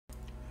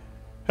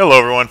Hello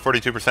everyone,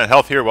 42%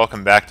 health here.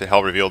 Welcome back to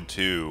Hell Revealed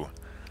 2.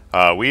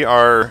 We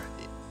are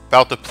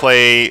about to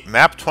play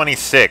Map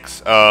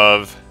 26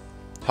 of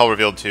Hell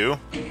Revealed 2.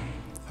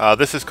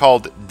 This is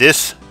called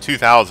Dis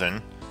 2000.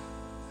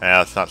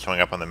 It's not showing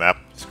up on the map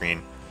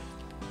screen.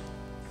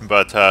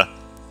 But I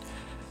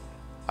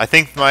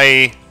think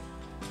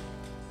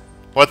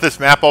what this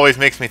map always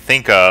makes me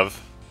think of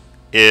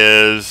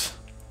is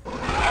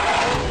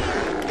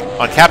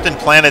on Captain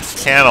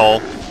Planet's channel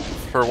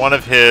for one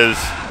of his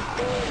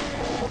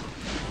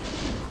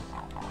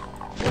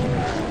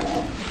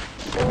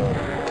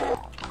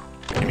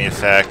give me a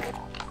sec.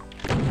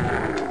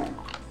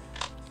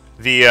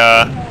 The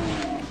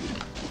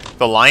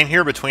line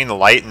here between the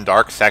light and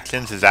dark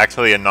sections is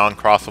actually a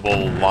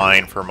non-crossable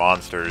line for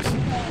monsters.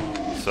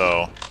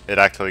 So it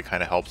actually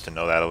kind of helps to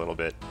know that a little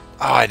bit.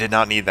 Oh, I did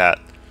not need that.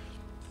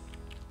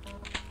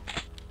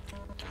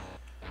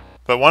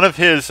 But one of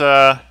his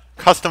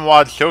custom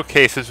WAD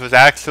showcases was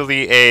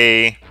actually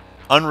a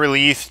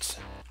unreleased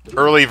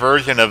early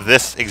version of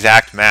this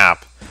exact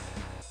map.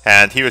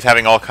 And he was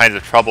having all kinds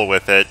of trouble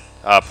with it.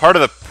 Part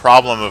of the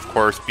problem, of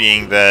course,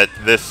 being that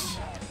this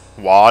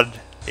WAD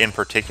in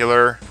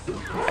particular,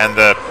 and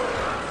the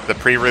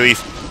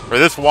pre-release, or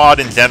this WAD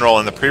in general,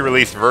 and the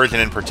pre-release version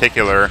in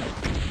particular,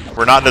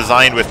 were not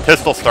designed with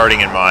pistol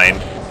starting in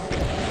mind.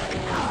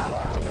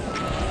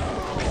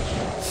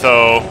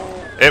 So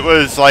it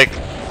was like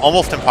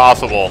almost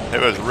impossible.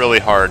 It was really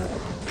hard.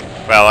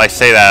 Well, I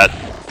say that,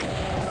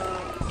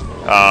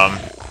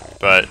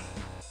 but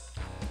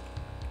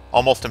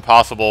almost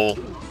impossible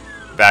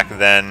back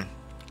then.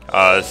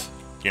 Is,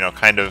 you know,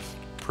 kind of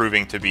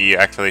proving to be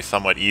actually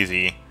somewhat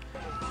easy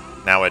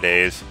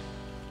nowadays.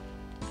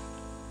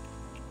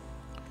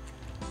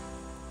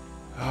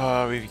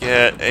 We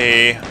get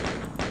a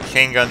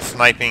chain gun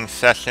sniping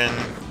session.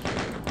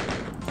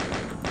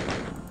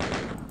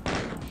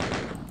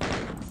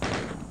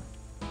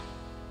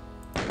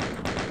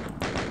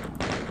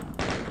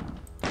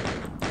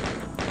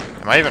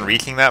 Am I even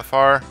reaching that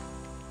far?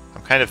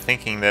 I'm kind of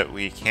thinking that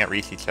we can't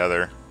reach each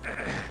other.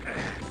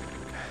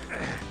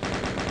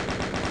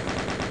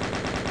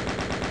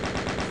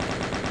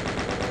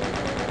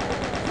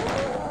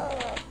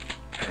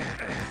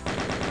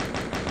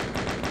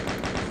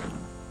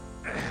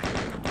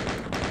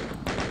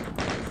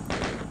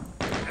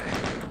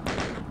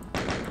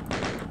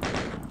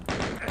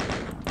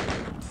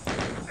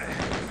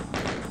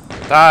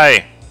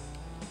 Die!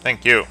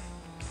 Thank you.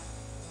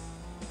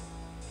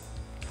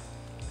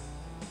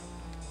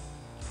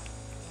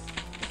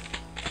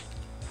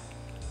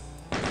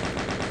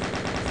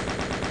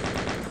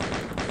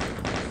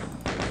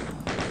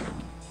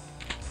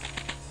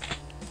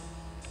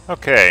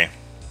 Okay.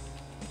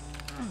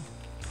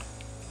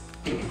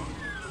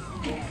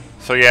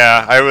 So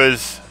yeah, I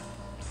was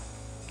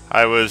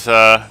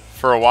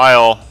for a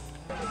while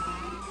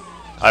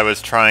I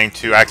was trying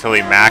to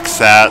actually max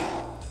that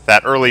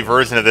early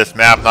version of this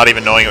map, not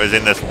even knowing it was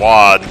in this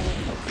WAD.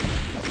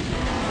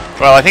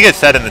 Well, I think it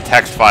said in the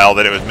text file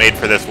that it was made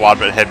for this WAD,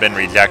 but it had been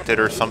rejected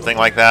or something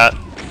like that.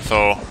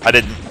 So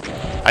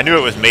I knew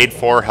it was made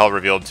for Hell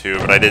Revealed 2,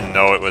 but I didn't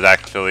know it was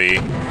actually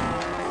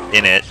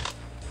in it.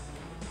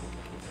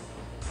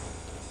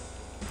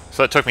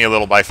 So it took me a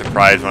little by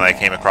surprise when I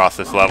came across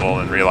this level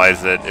and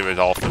realized that it was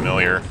all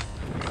familiar.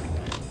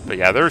 But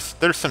yeah, there's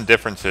some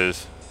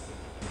differences.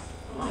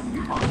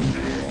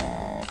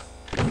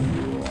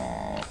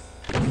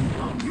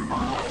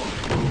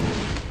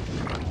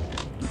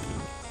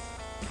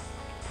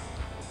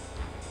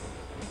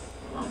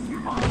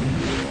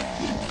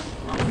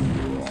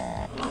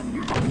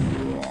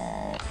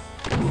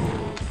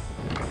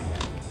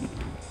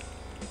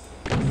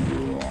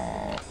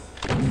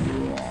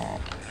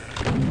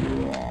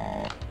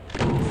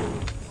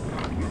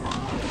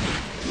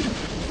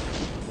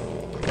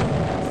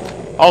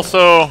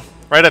 Also,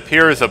 right up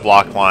here is a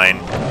block line.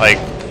 Like,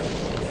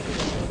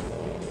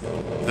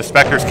 the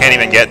Spectres can't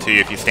even get to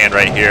you if you stand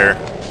right here.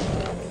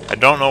 I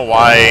don't know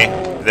why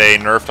they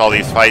nerfed all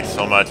these fights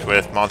so much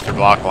with monster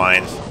block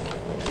lines.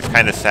 It's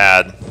kind of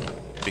sad,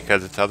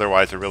 because it's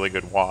otherwise a really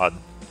good WAD.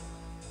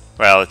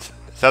 Well, it's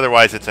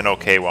otherwise it's an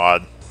okay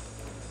WAD.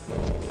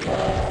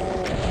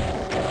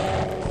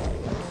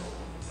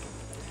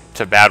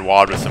 It's a bad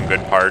WAD with some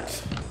good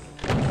parts.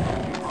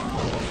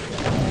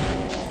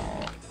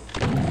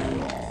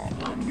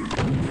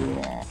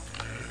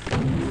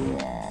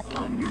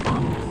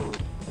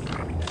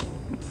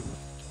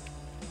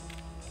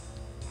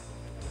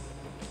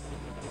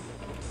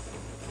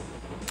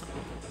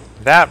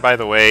 That, by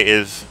the way,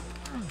 is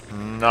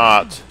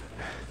not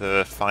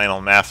the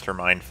final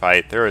mastermind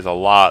fight. There is a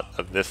lot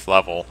of this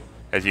level.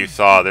 As you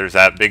saw, there's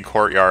that big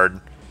courtyard.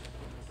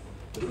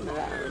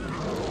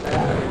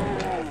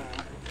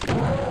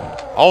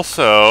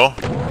 Also,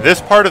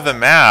 this part of the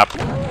map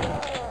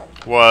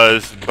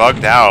was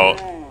bugged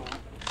out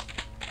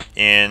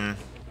in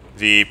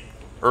the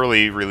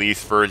early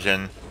release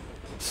version,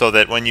 so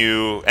that when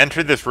you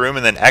entered this room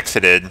and then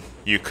exited,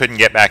 you couldn't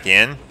get back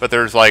in, but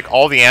there's like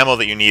all the ammo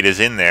that you need is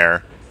in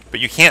there, but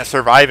you can't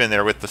survive in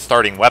there with the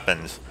starting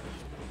weapons.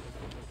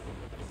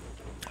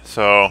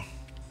 So,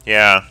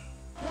 yeah.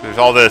 There's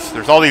all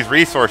these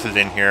resources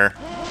in here.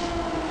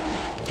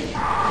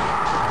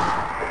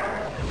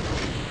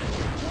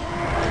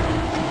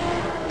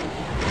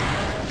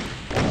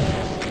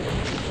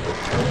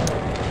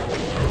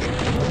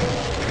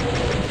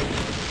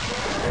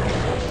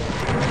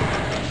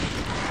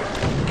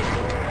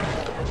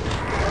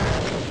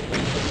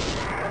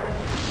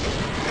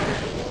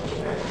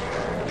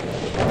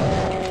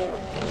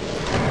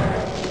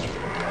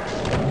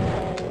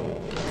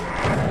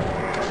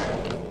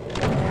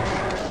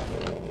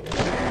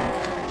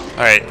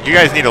 Alright, you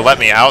guys need to let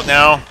me out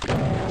now.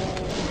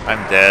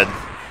 I'm dead.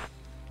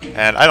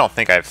 And I don't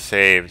think I've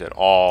saved at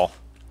all.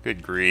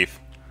 Good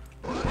grief.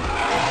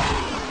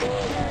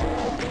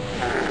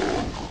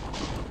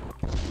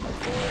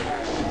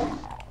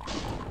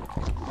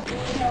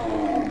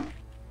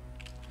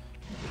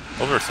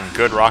 Those were some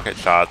good rocket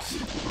shots,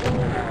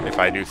 if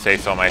I do say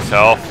so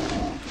myself.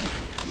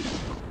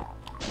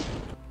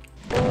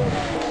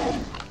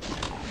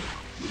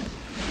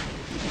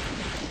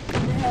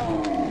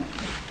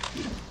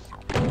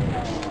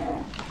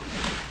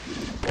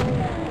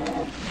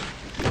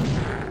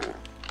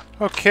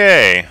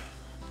 Okay.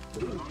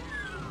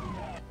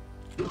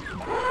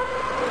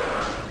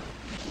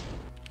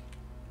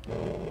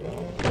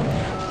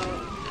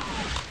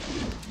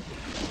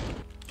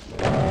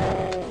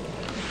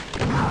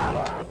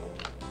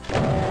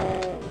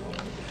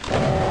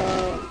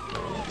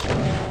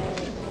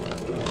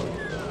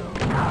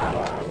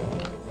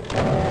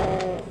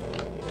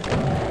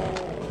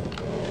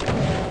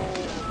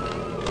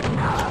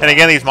 And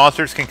again, these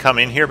monsters can come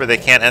in here, but they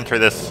can't enter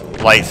this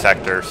light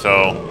sector,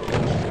 so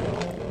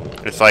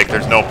it's like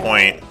there's no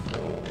point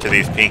to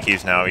these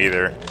pinkies now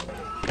either.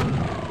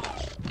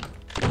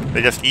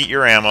 They just eat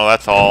your ammo,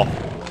 that's all.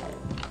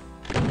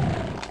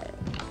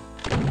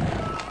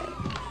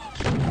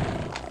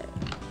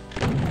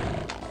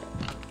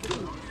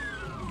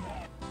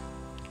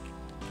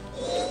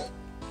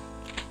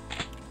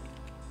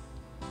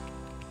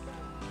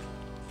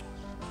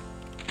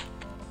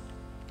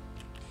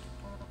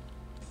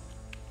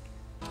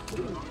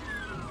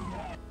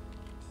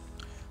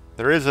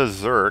 There is a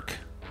Zerk.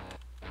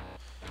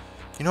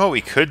 You know what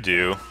we could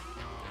do?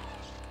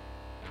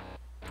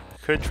 We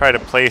could try to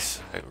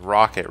place a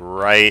rocket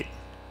right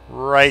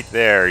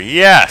there.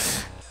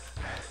 Yes!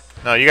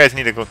 No, you guys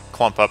need to go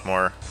clump up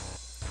more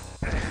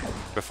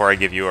before I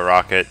give you a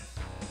rocket.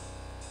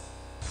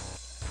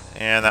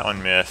 And that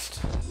one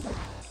missed.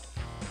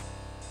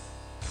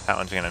 That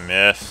one's gonna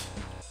miss.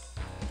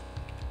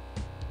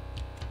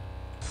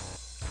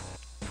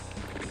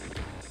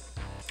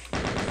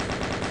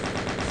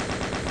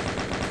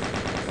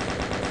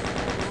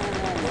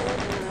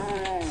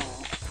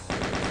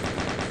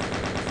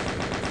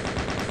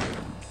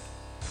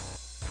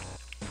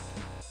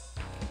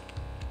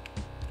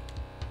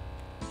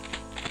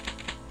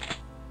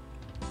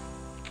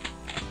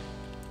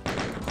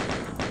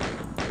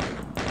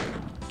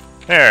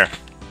 There.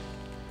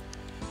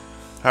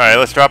 Alright,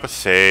 let's drop a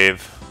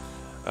save.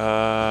 You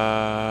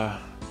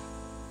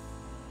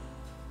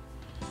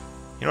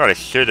know what I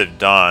should have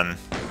done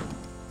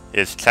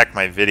is check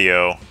my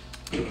video.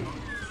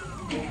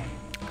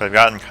 I've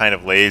gotten kind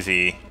of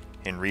lazy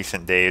in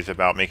recent days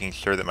about making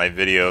sure that my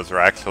videos are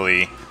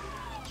actually,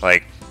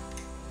 like,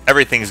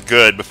 everything's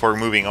good before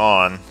moving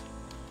on.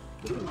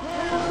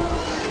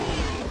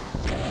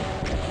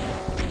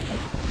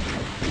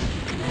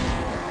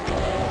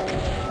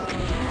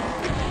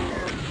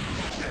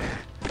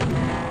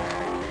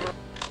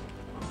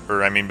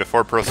 Or, I mean,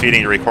 before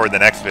proceeding to record the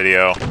next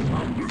video.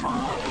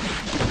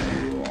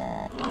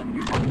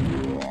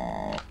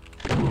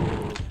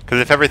 Because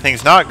if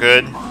everything's not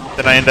good,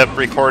 then I end up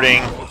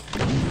recording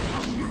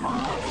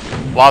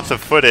lots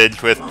of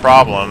footage with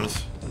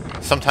problems,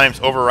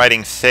 sometimes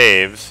overwriting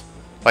saves.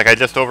 Like I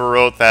just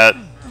overwrote that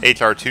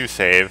HR2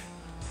 save,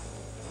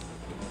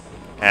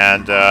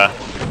 and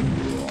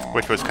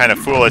which was kind of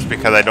foolish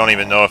because I don't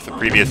even know if the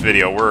previous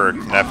video worked,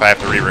 and if I have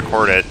to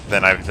re-record it,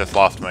 then I've just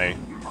lost my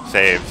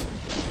saves.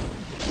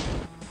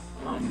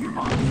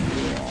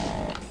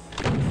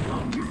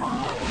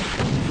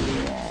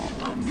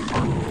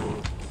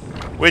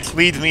 Which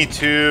leads me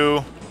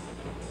to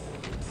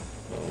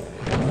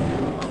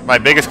my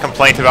biggest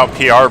complaint about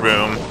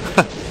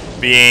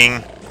PrBoom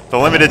being the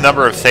limited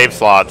number of save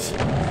slots.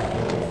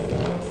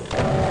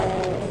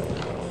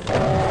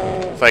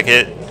 It's like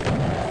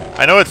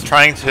I know it's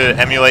trying to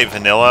emulate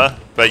vanilla,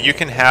 but you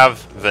can have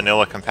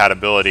vanilla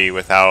compatibility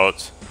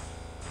without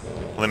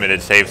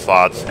limited save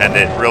slots, and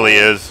it really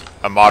is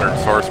a modern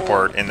source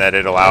port in that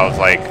it allows,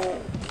 like,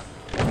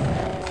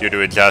 you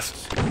to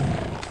adjust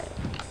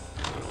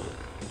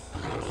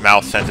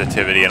mouse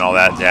sensitivity and all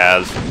that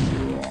jazz.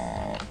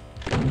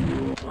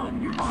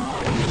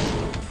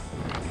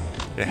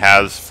 It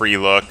has free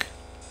look,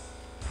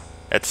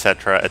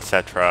 etc.,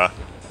 etc.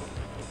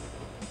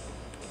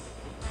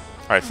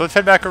 Alright, so let's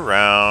head back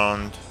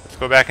around. Let's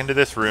go back into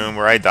this room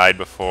where I died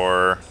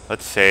before.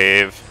 Let's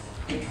save.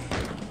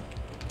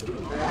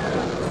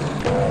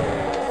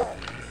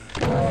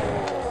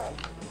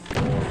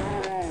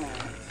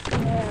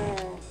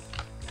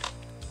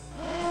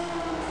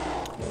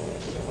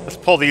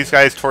 pull these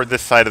guys toward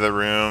this side of the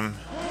room.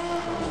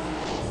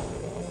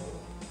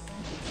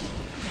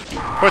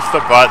 Push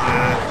the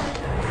button.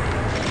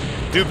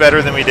 Do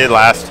better than we did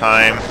last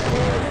time.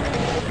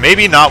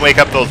 Maybe not wake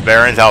up those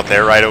barons out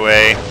there right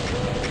away.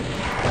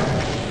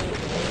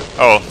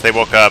 Oh, they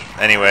woke up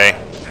anyway.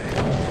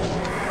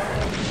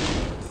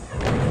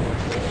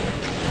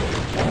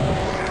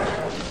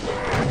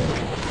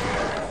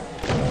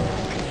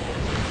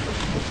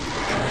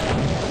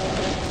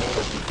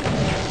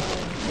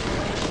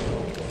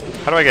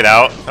 How do I get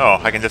out? Oh,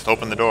 I can just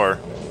open the door.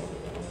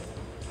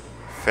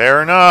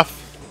 Fair enough.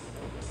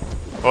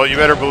 Well, you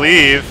better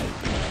believe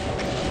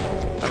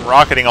I'm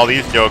rocketing all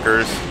these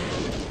jokers.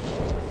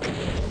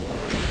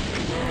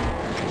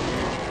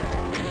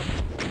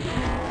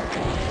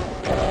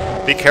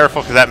 Be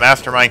careful, because that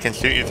mastermind can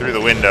shoot you through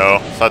the window.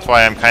 So that's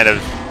why I'm kind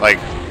of, like,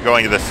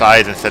 going to the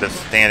sides instead of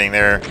standing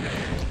there.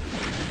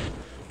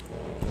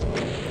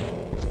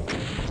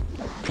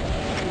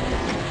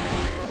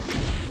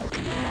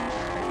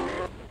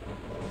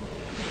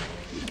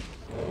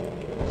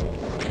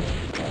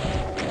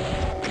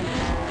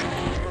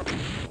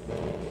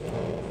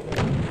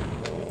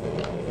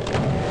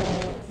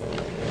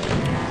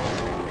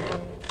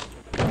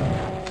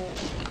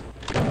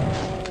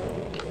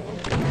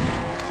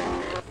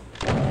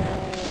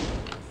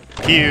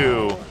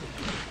 Pew!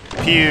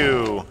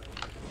 Pew!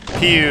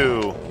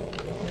 Pew!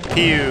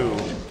 Pew!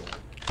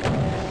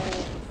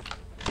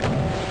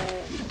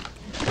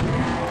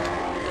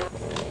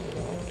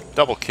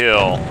 Double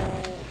kill.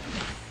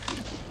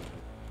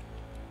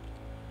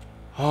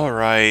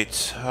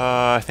 Alright,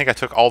 I think I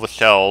took all the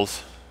shells.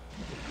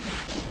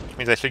 Which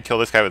means I should kill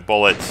this guy with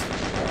bullets.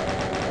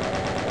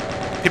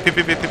 Pew pew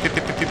pew pew pew pew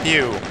pew pew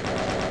pew.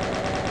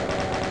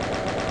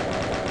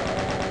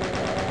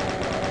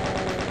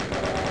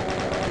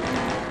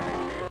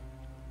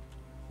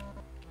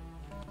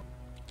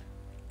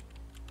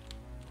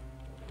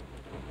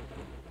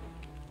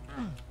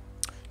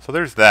 So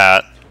there's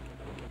that.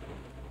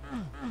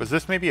 Was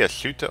this maybe a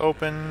chute to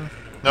open?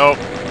 Nope.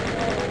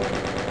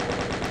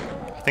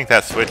 I think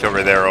that switch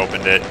over there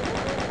opened it.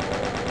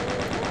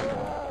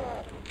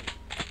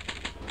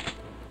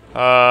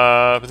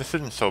 But this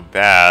isn't so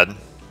bad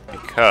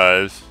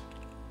because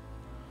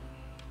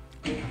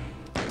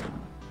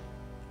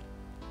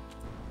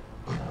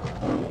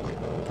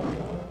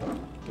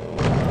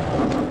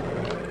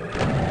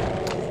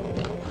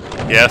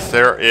yes,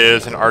 there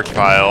is an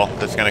archvile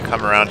that's going to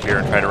come around here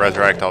and try to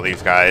resurrect all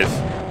these guys.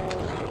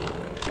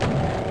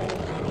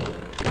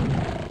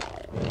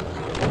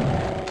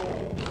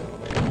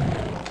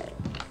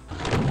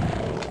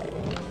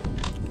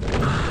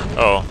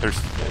 Oh, there's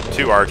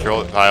two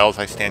archviles.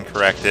 I stand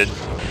corrected.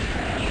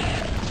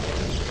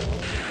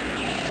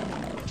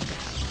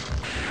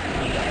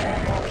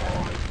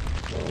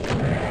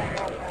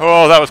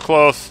 Oh, that was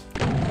close.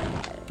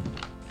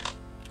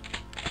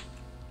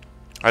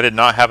 I did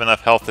not have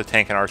enough health to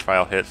tank an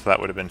archvile hit, so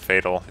that would have been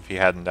fatal if he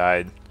hadn't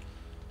died.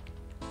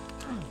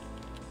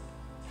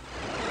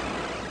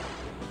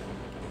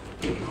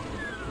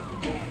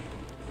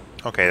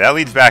 Okay, that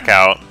leads back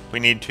out.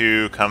 We need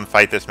to come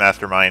fight this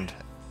mastermind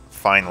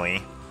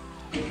finally.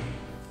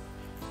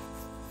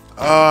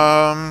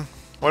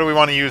 What do we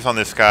want to use on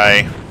this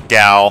guy?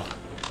 Gal.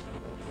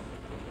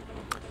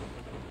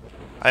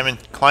 I'm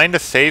inclined to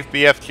save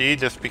BFG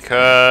just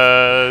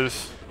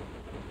because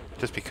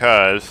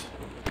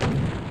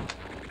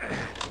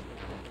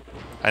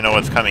I know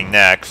what's coming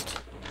next.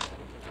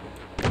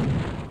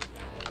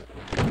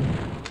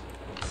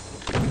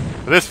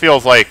 This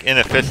feels like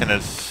inefficient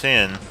as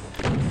sin.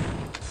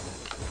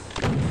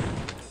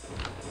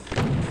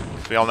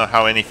 We all know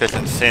how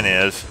inefficient sin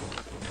is.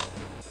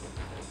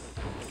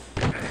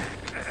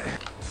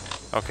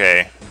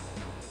 Okay.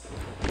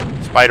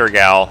 Spider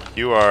Gal,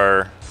 you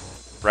are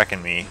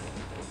wrecking me.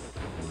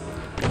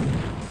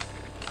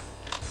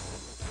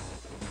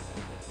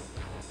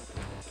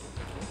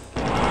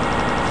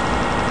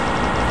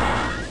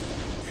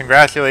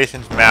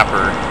 Congratulations,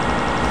 Mapper.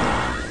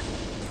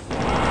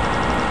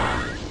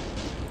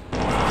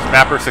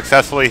 Mapper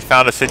successfully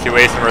found a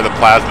situation where the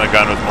plasma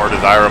gun was more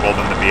desirable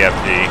than the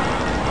BFG.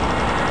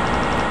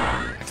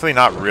 Actually,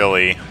 not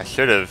really. I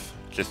should have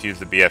just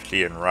used the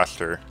BFG and rushed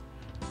her.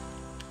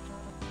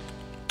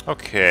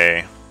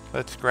 Okay,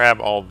 let's grab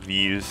all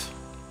these.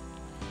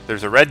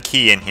 There's a red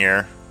key in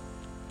here.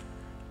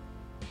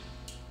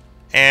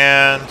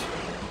 And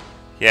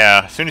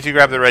yeah, as soon as you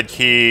grab the red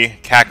key,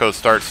 Cacos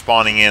start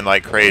spawning in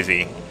like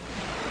crazy.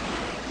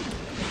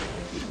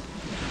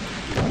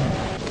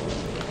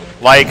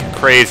 Like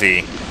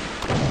crazy.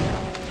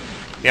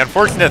 The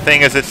unfortunate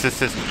thing is it's just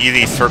this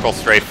easy circle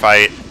strafe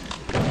fight.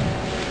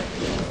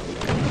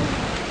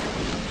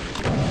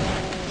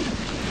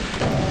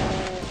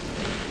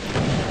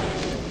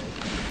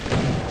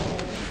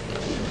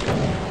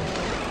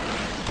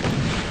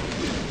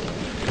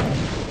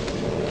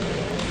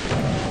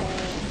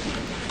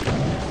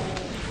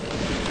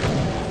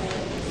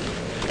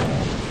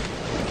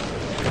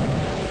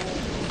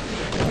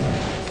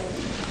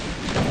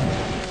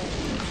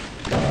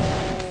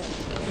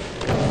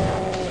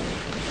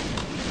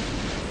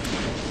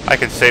 I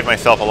could save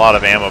myself a lot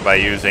of ammo by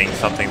using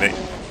something that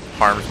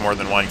harms more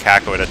than one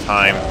Kako at a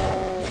time.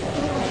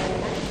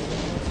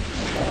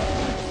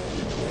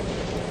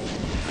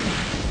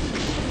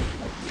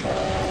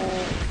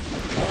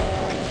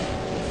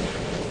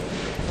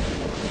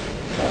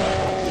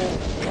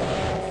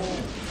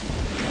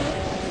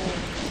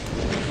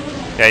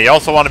 Yeah, you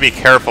also want to be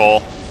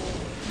careful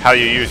how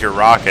you use your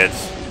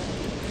rockets,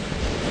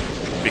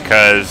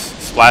 because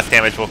splash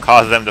damage will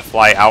cause them to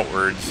fly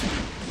outwards.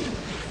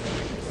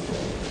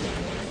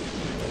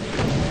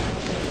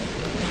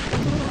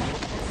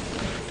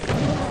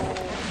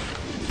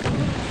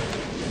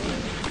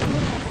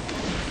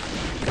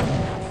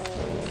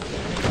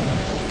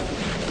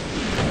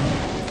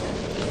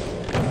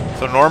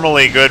 So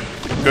normally good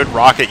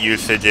rocket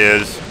usage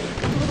is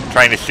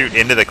trying to shoot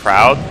into the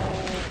crowd.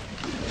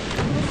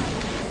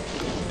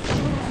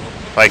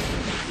 Like,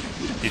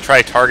 you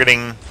try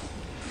targeting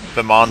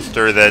the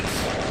monster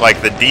that's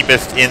like the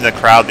deepest in the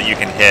crowd that you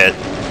can hit.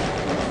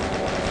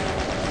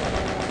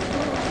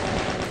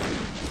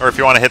 Or if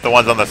you want to hit the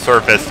ones on the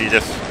surface, you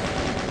just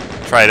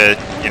try to,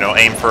 you know,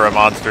 aim for a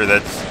monster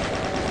that's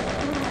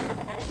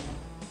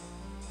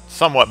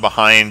somewhat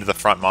behind the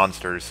front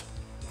monsters.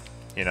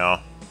 You know?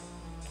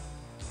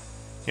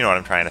 You know what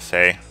I'm trying to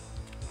say.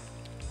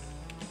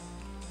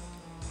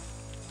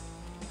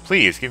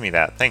 Please, give me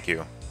that. Thank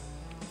you.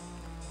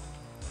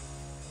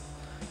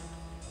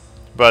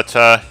 But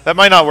that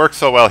might not work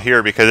so well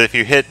here, because if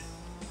you hit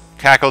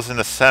Cackles in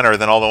the center,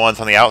 then all the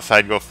ones on the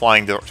outside go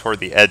flying toward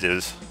the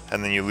edges,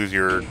 and then you lose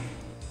your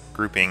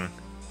grouping.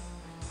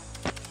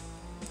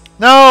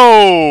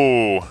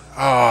 No!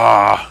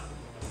 Ah.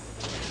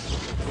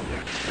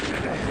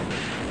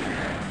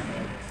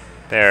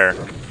 There.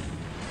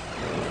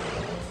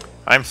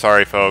 I'm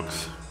sorry,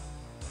 folks.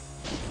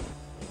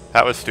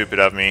 That was stupid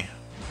of me.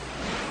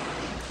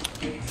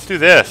 Let's do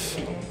this.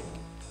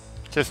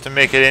 Just to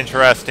make it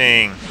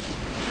interesting.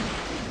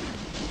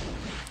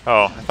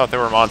 Oh, I thought there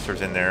were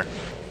monsters in there.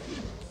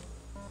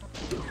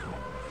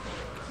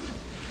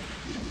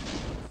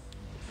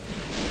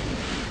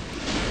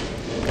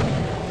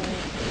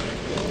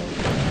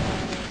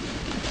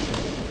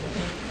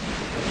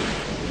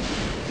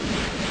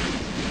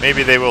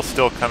 Maybe they will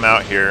still come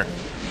out here.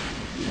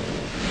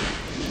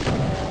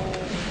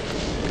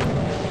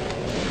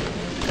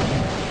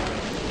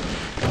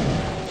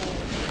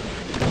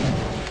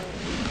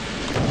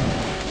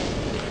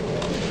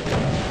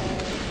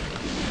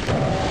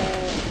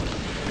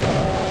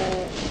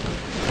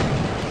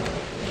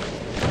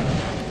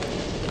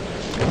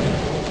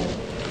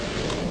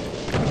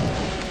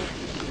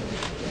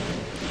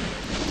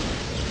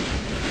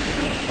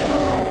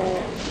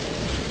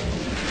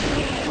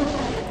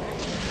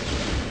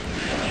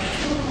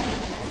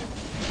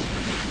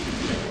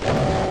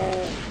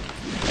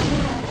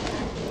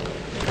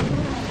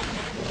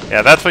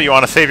 Yeah, that's what you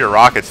want to save your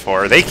rockets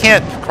for. They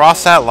can't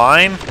cross that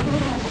line?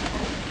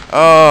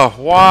 Oh,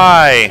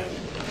 why?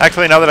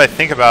 Actually, now that I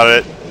think about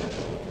it,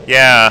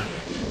 yeah,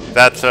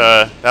 that's,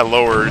 that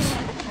lowers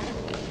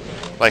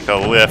like a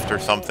lift or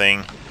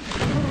something.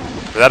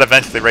 But that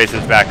eventually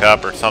raises back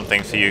up or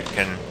something so you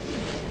can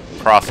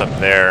cross up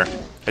there.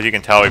 As you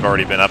can tell, we've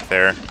already been up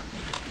there.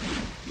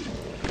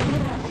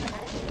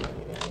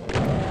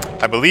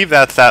 I believe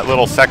that's that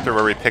little sector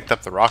where we picked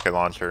up the rocket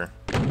launcher.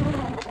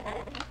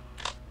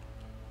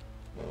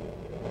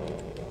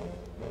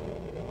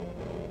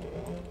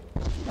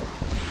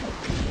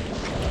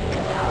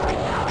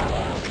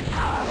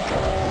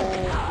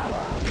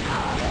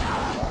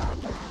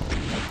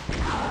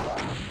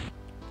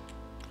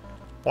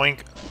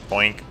 Boink,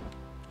 boink.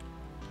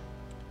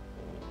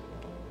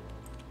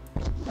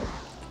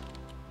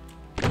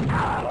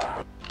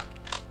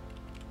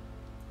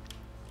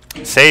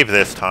 Save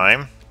this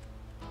time.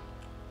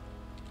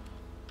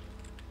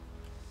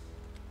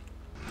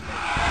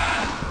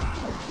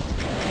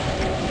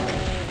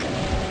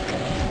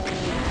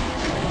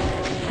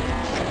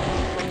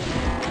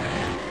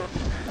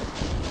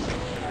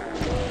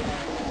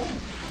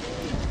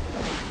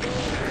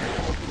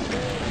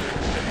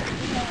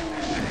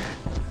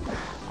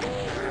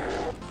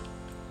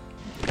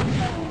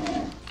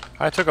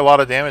 I took a lot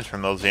of damage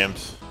from those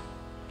imps.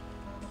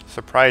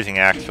 Surprising,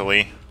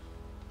 actually.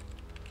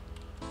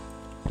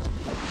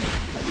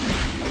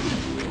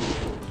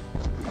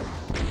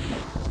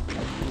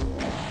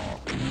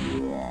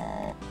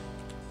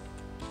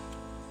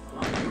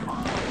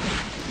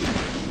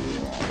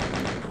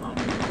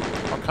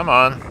 Oh, come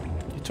on.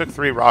 You took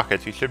 3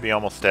 rockets. You should be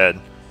almost dead.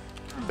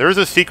 There is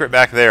a secret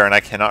back there, and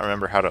I cannot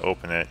remember how to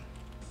open it.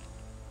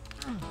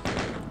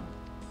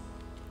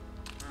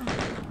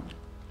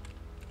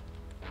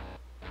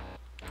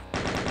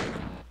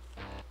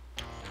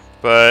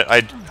 But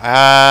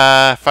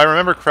if I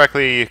remember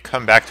correctly, you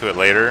come back to it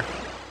later.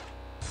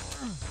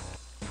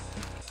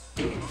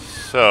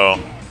 So,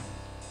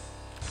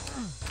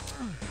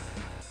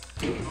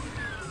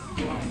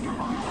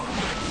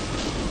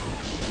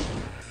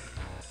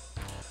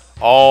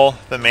 all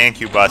the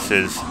Mancu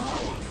buses.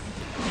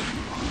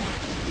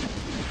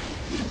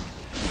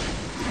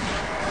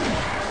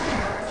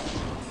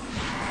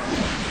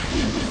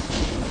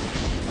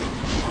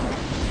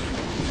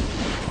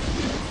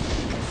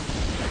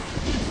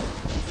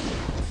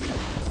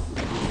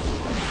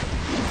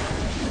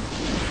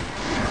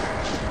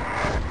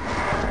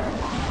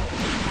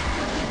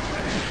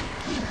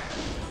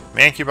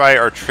 Mancubi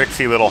are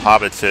tricksy little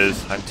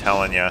hobbitses, I'm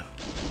telling ya.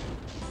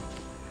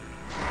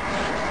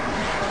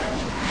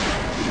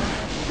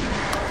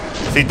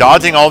 See,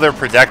 dodging all their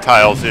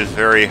projectiles is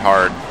very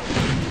hard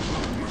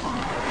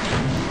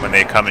when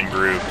they come in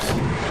groups.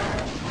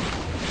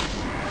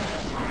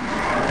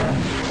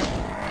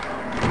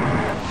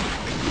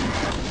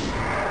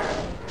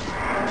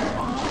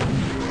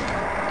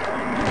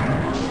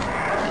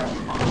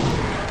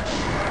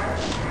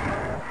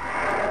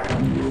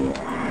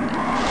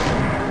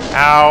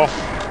 Ow.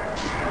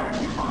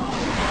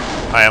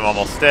 I am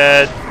almost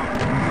dead.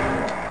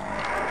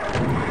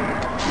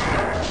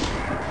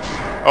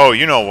 Oh,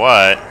 you know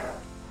what?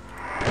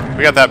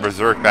 We got that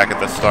Berserk back at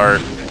the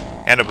start.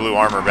 And a blue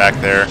armor back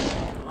there.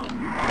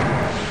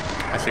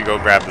 I should go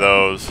grab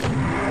those.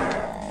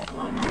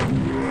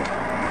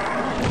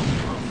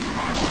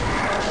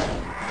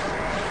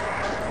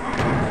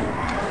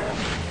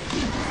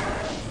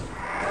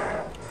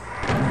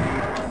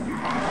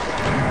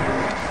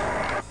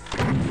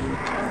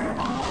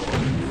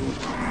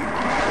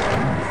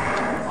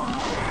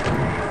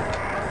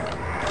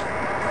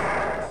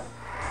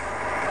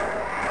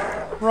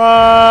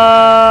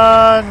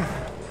 Run!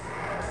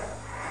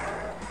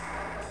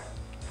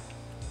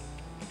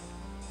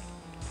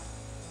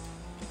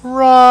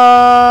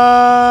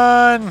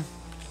 Run!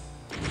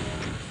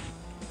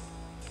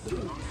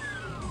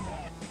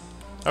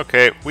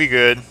 Okay, we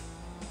good.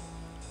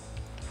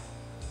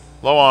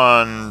 Low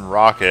on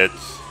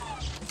rockets.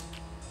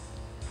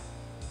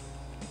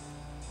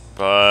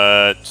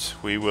 But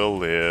we will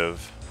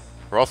live.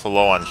 We're also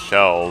low on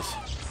shells.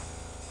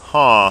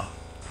 Huh.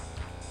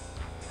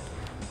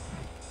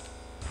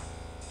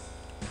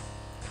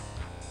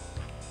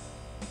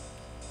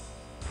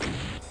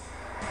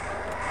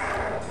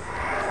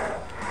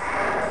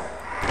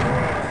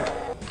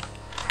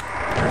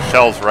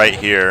 Shells right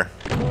here.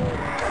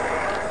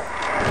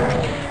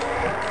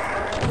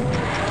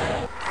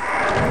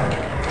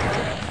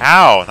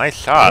 Ow! Nice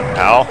shot,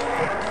 pal.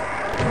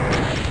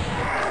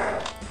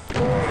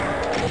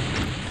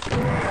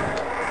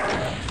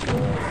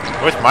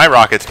 I wish my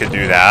rockets could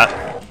do that.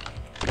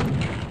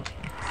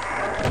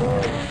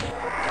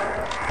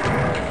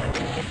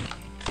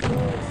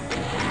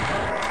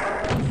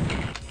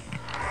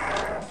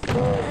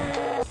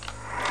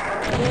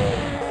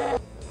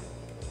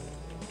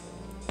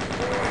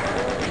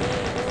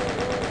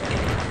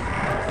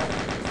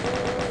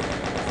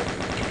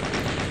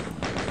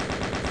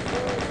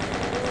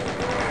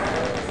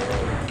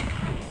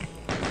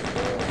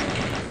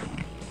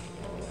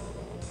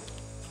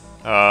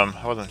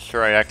 I wasn't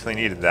sure I actually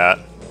needed that.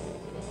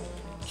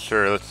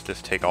 Sure, let's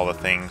just take all the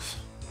things.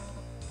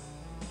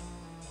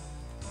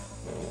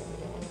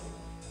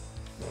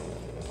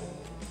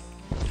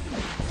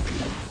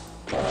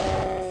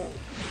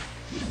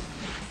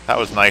 That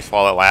was nice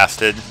while it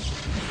lasted.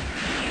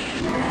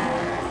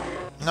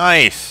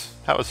 Nice!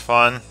 That was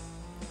fun.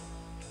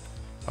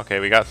 Okay,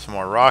 we got some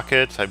more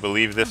rockets. I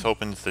believe this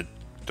opens the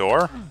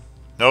door?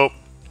 Nope.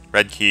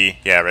 Red key.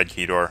 Yeah, red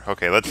key door.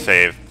 Okay, let's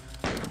save.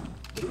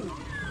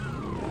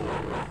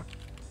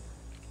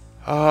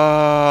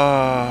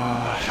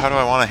 How do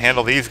I want to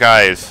handle these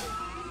guys?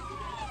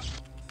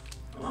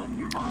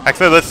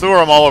 Actually, let's lure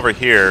them all over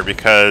here,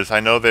 because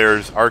I know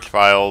there's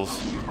Archviles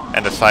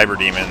and a Cyber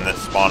Demon that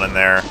spawn in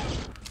there.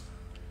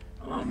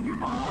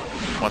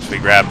 Once we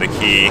grab the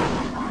key.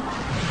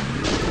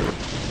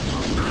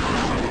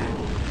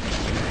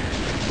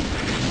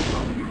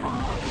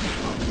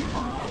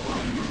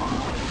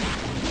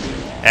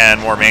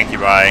 And more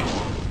Mancubi.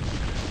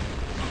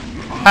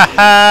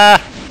 Haha!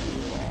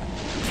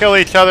 Kill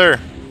each other!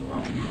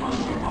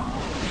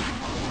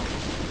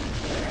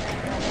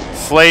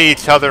 Slay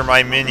each other,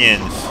 my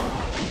minions!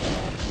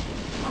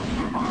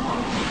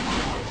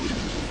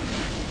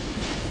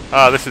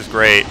 Ah, this is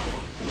great.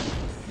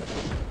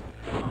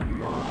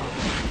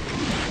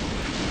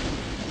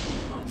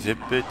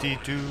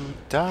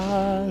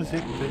 Zippity-doo-dah,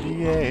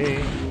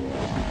 zippity-yay.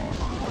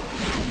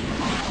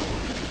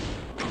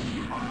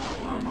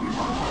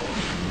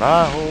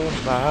 My oh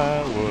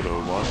my, what a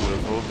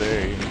wonderful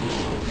day.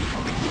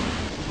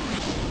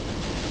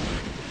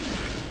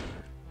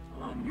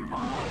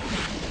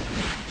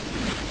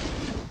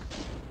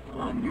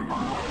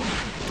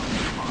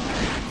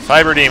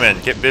 Cyber Demon,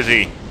 get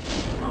busy.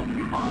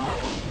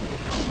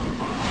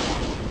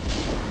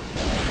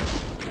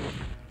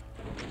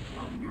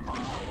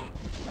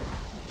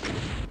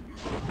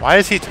 Why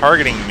is he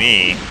targeting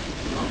me?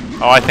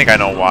 Oh, I think I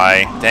know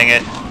why. Dang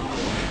it.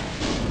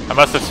 I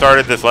must have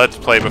started this Let's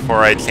Play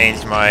before I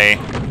changed my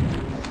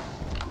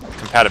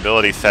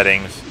compatibility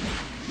settings.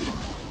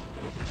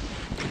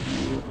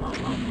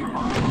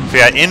 So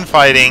yeah,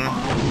 infighting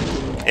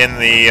in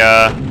the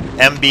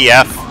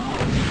MBF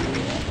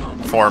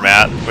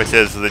format, which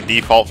is the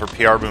default for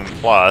PrBoom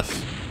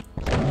Plus,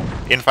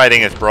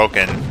 infighting is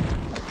broken.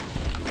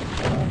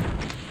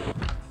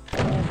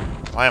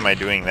 Why am I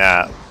doing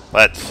that?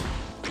 Let's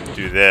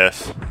do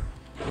this,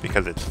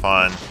 because it's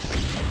fun.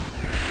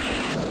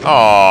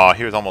 Oh,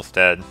 he was almost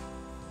dead.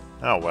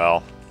 Oh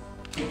well.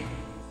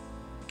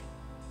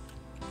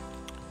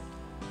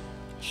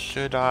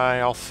 should I?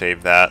 I'll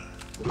save that.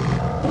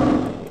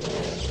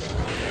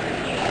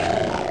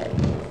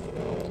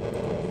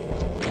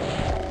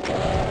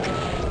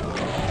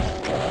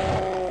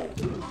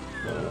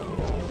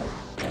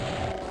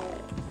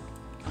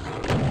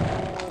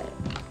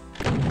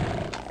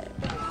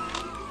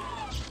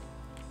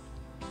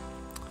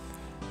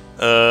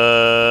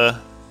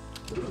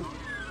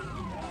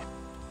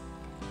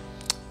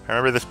 I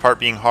remember this part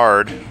being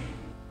hard.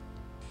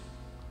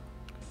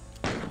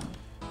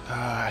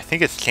 I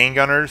think it's chain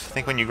gunners. I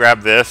think when you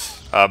grab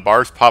this,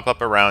 bars pop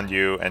up around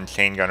you, and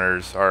chain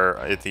gunners are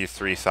at these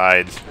three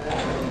sides.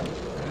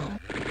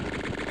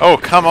 Oh,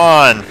 come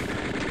on!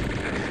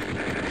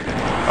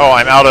 Oh,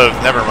 I'm out of...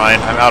 Never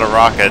mind, I'm out of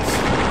rockets.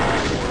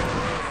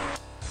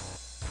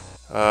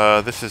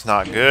 This is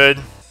not good.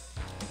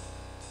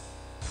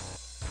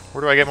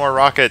 Where do I get more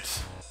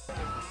rockets?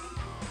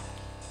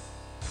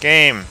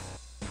 Game!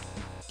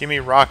 Give me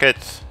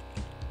rockets!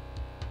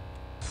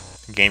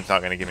 The game's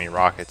not gonna give me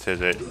rockets,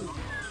 is it?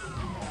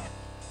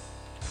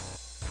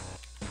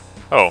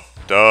 Oh,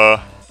 duh.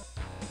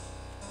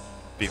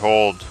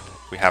 Behold,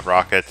 we have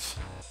rockets.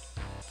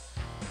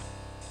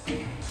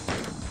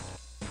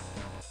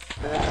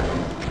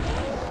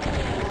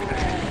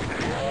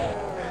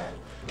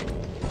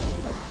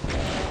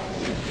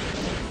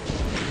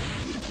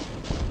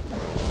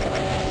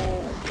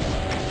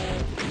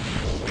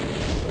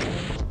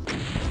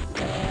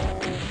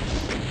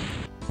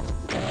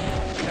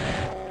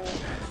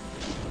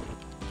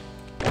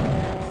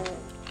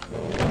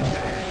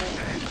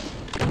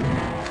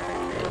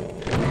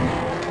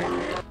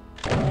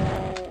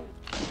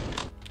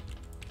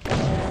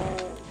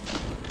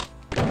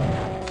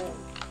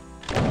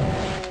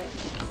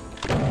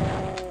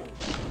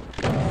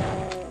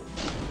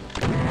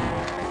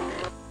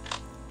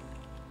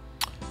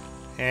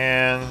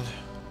 And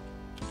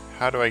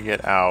how do I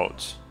get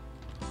out?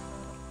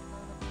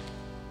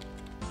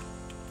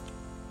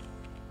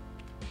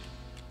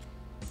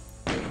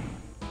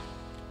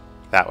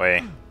 That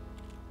way.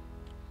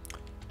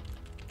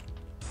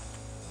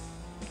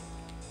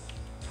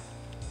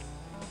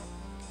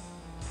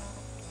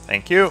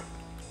 Thank you.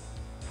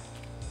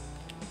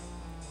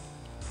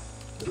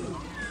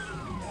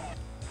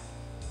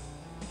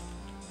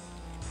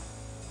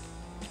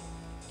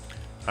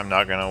 I'm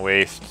not gonna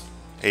waste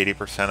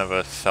 80% of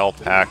a cell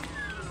pack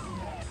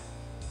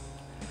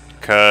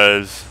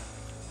because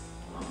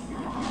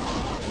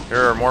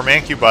there are more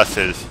Mancu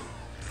buses.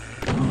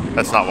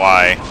 That's not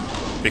why.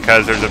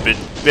 Because there's a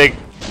big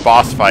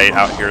boss fight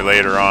out here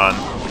later on.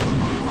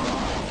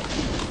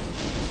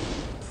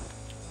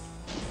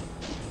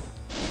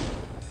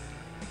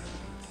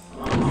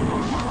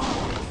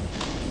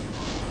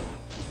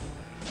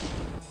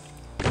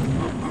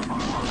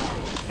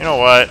 You know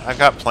what? I've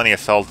got plenty of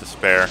cells to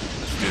spare.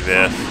 Let's do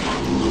this.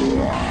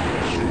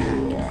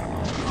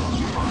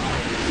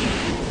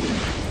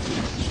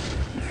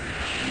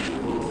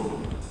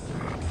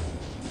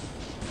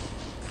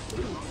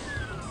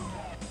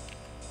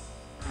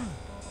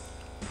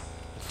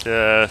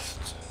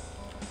 Just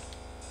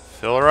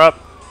fill her up.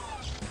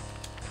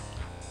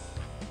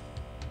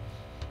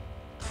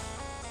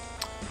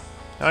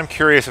 Now I'm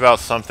curious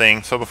about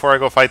something. So before I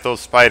go fight those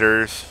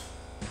spiders,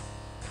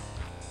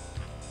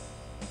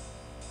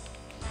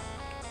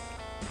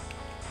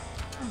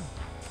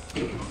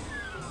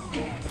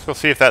 let's go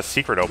see if that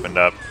secret opened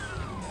up.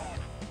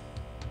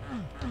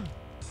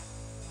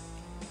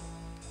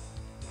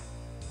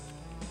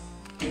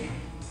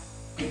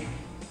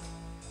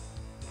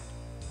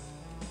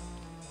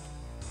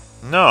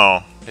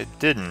 No, it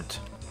didn't.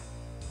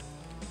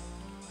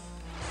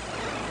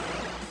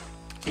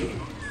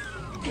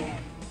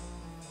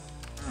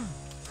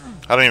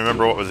 I don't even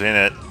remember what was in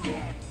it.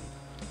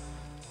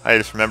 I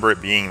just remember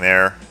it being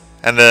there.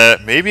 And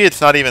maybe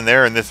it's not even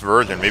there in this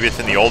version. Maybe it's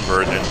in the old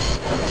version.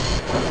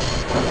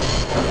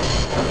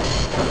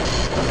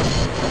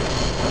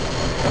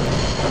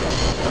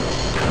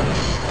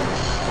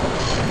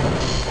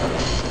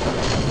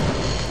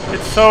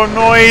 It's so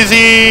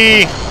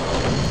noisy!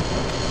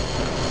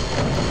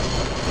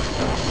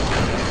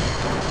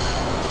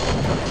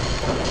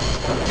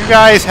 You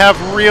guys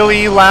have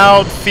really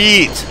loud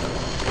feet.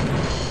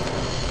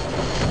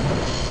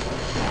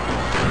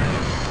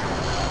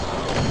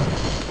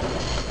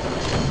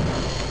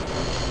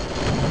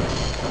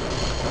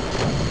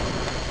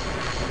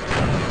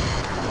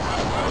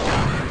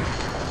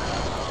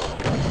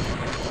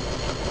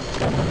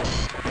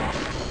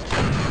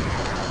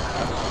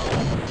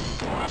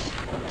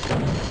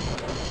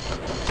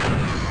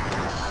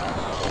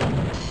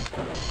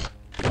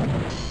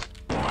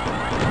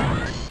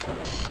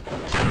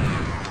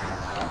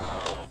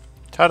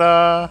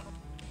 Ta-da!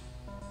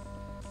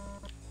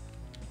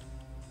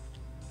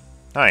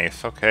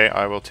 Nice, okay,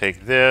 I will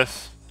take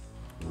this.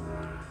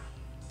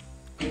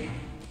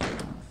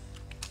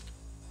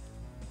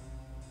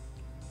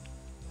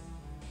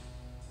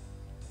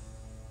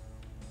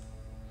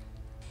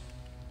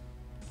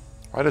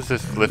 Why does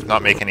this lift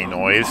not make any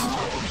noise?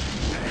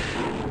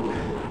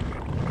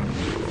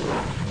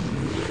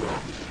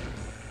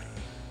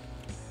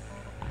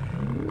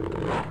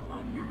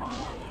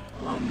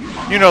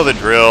 You know the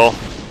drill.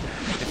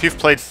 If you've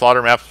played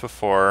slaughter maps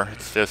before,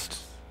 it's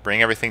just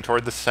bring everything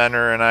toward the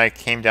center, and I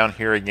came down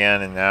here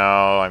again, and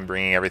now I'm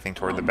bringing everything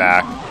toward the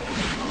back.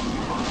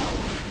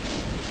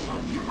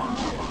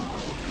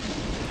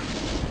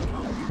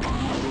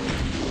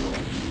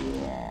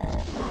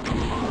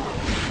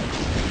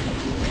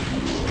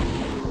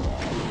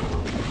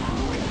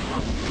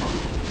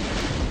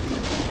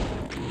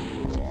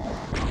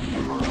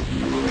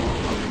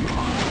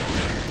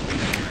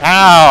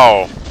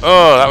 Ow!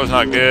 Oh, that was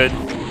not good.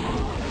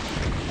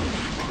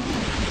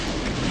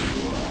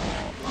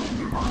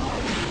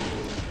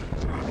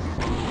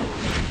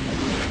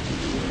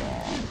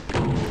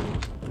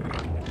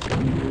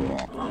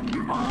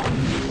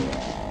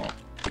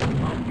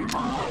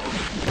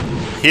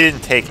 He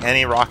didn't take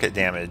any rocket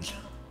damage.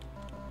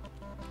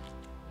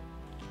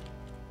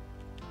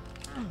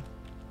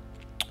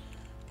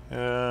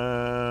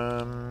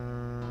 Here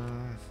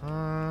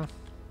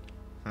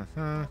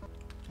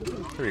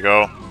we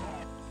go. I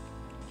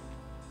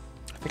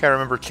think I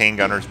remember chain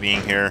gunners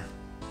being here.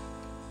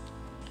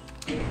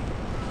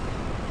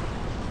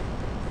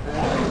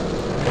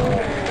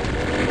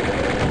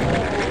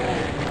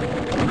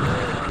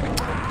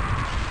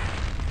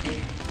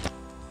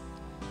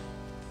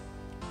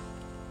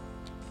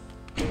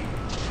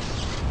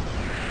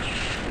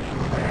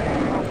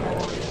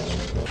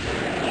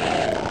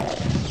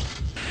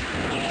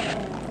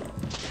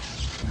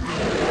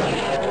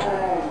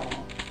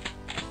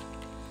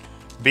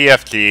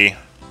 BFG.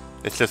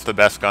 It's just the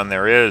best gun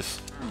there is.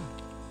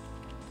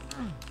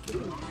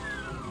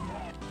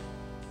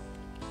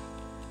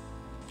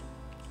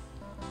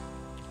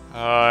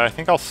 I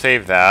think I'll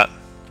save that.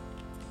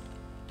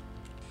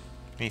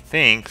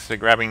 Methinks that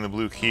grabbing the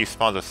blue key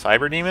spawns a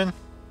cyber demon?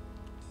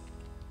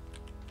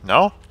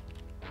 No?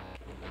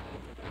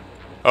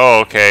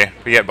 Oh, okay.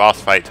 We get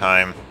boss fight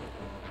time.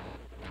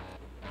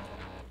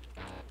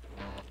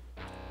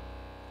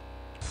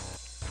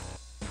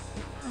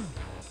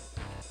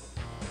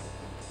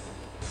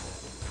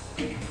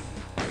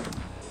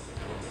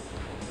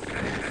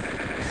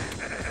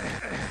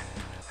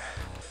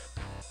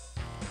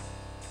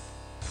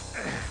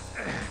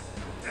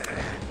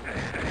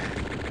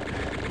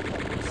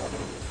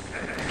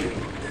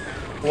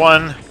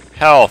 One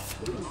health.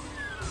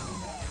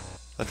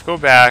 Let's go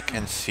back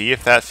and see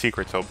if that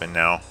secret's open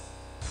now.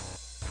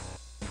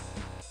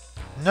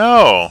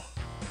 No!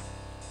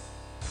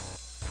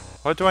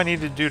 What do I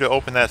need to do to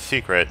open that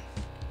secret?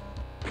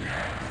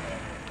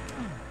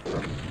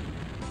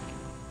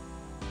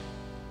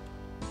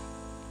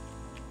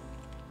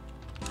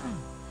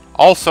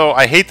 Also,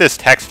 I hate this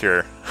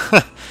texture.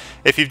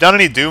 If you've done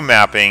any Doom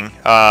mapping,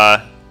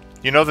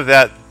 you know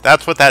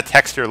that's what that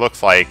texture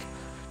looks like.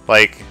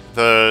 Like,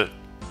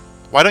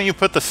 why don't you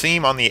put the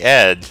seam on the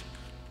edge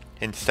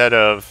instead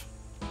of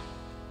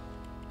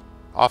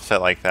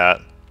offset like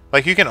that?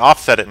 Like, you can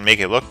offset it and make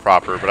it look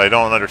proper, but I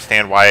don't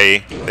understand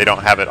why they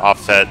don't have it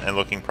offset and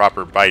looking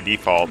proper by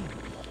default.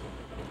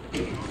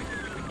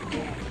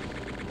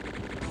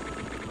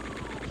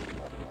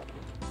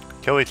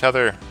 Kill each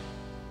other,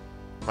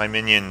 my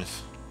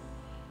minions.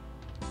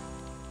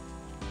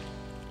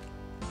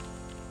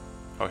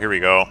 Oh, here we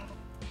go.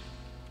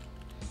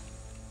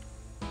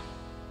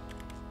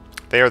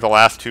 They are the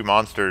last two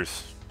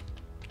monsters.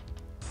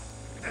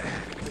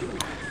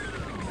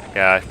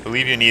 Yeah, I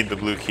believe you need the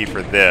blue key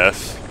for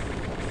this.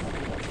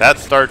 That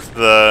starts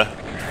the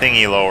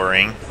thingy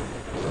lowering.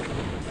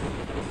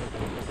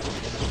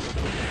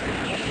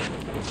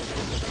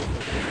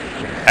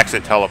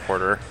 Exit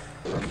teleporter.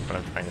 That's what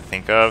I'm trying to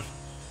think of.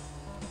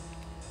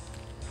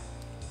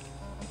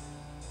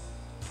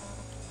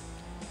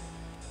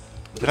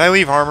 Did I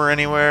leave armor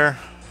anywhere?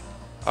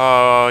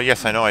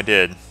 Yes, I know I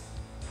did.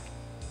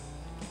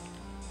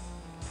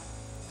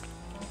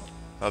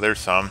 Oh, there's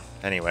some.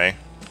 Anyway.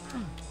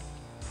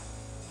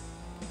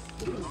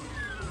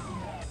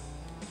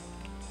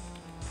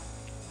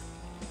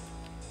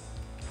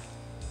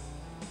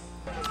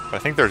 I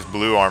think there's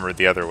blue armor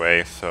the other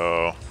way,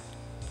 so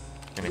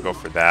I'm gonna go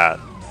for that.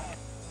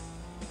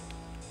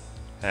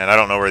 And I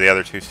don't know where the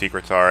other two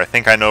secrets are. I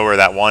think I know where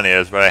that one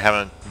is, but I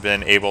haven't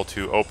been able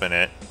to open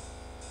it.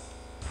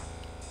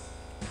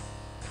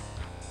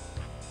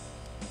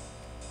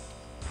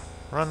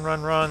 Run,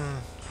 run,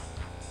 run.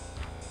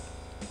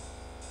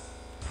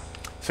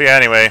 So yeah,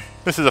 anyway,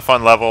 this is a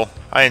fun level.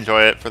 I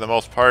enjoy it for the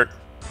most part.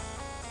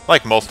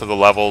 Like most of the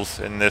levels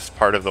in this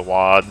part of the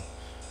WAD.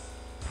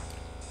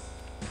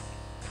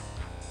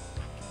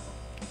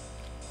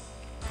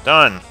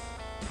 Done.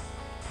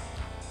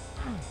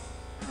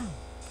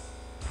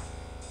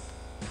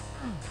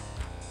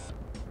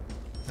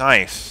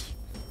 Nice.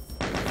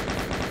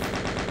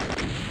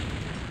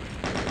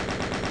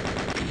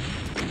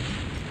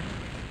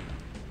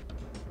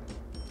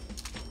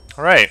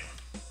 Alright.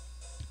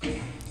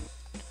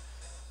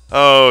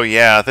 Oh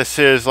yeah, this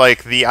is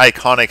like the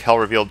iconic Hell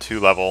Revealed 2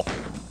 level.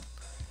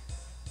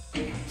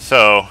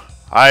 So,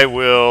 I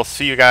will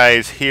see you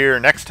guys here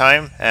next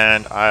time,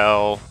 and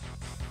I'll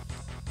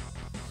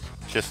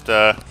just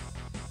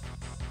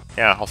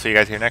yeah, I'll see you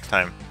guys here next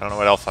time. I don't know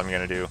what else I'm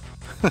going to do.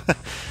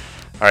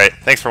 Alright,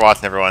 thanks for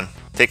watching, everyone.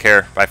 Take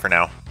care. Bye for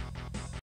now.